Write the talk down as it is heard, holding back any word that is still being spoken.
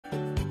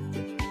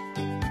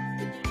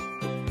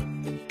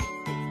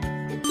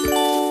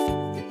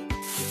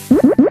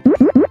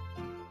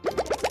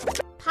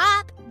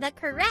the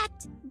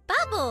correct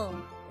bubble.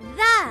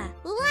 The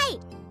light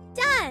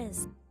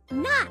does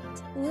not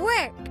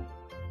work.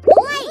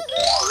 Light.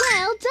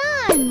 Well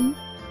done!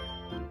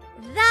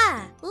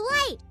 The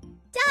light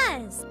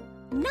does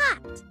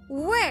not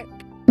work.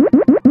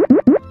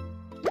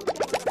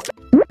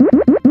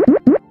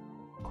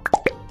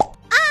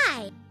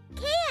 I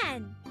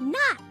can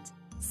not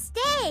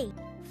stay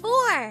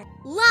for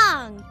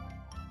long.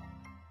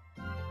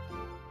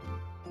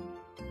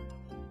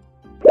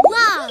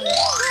 Long.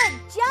 Good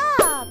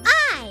job!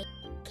 I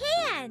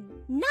can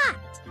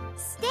not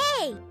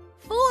stay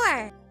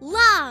for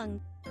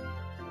long.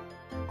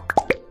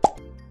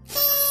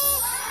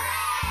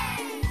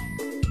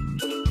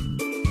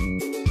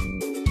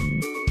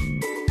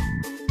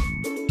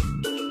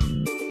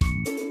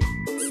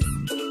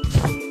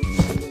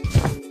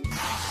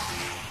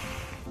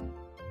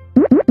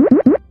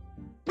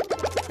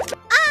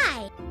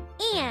 I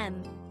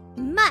am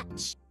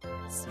much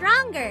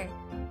stronger.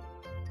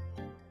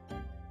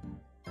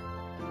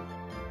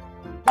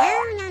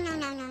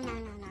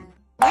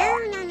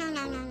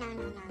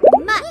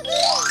 Much.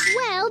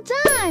 Well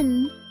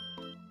done!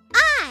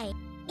 I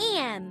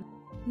am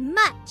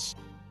much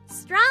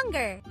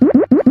stronger.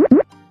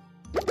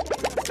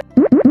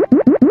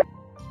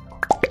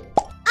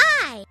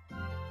 I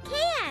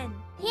can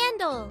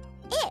handle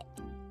it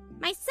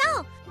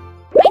myself.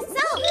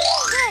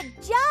 Good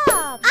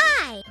job!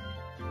 I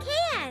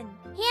can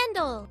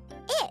handle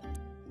it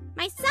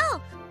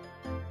myself.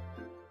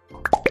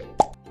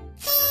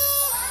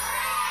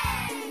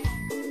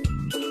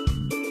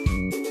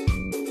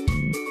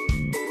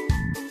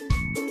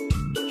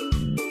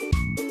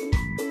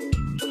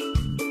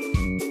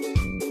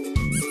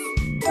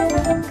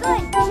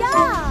 Good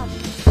job!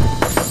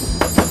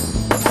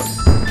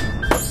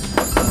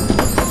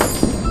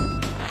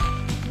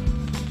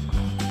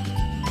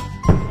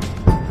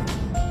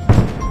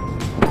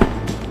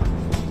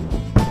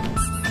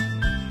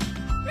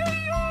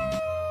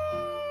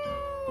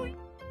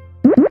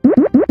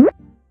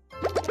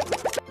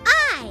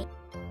 I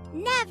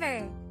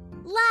never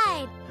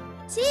lied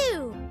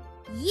to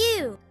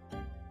you.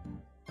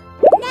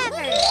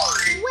 Never.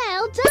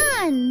 Well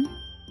done!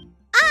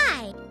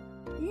 I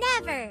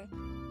never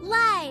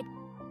lied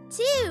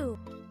to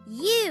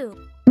you.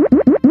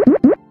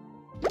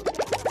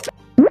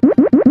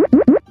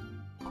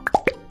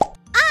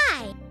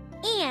 I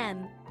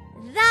am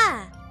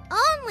the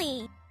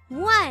only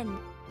one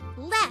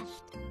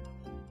left.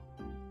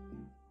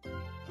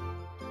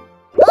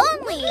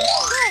 Only.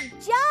 Good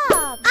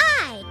job!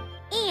 I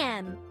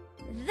am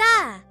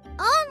the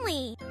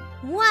only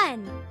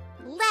one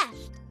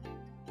left.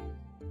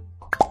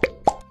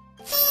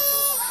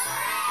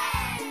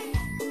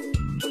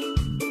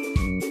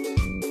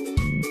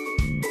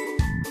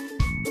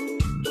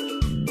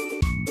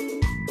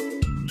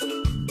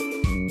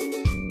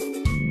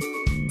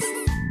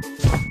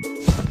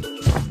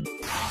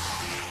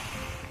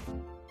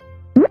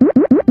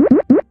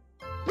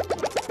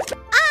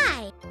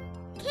 I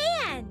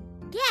can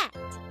get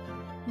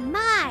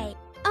my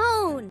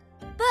own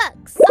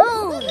books.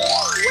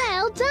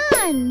 Well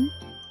done!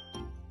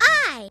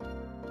 I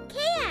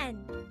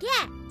can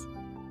get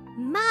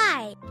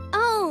my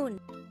own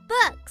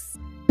books.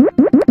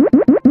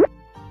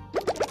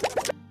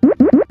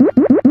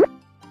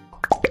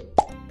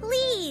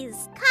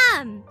 Please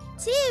come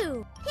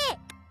to pick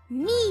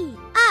me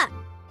up.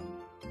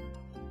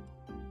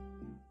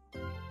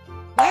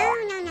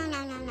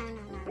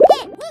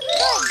 Good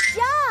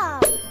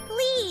job!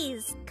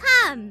 Please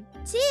come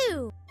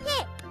to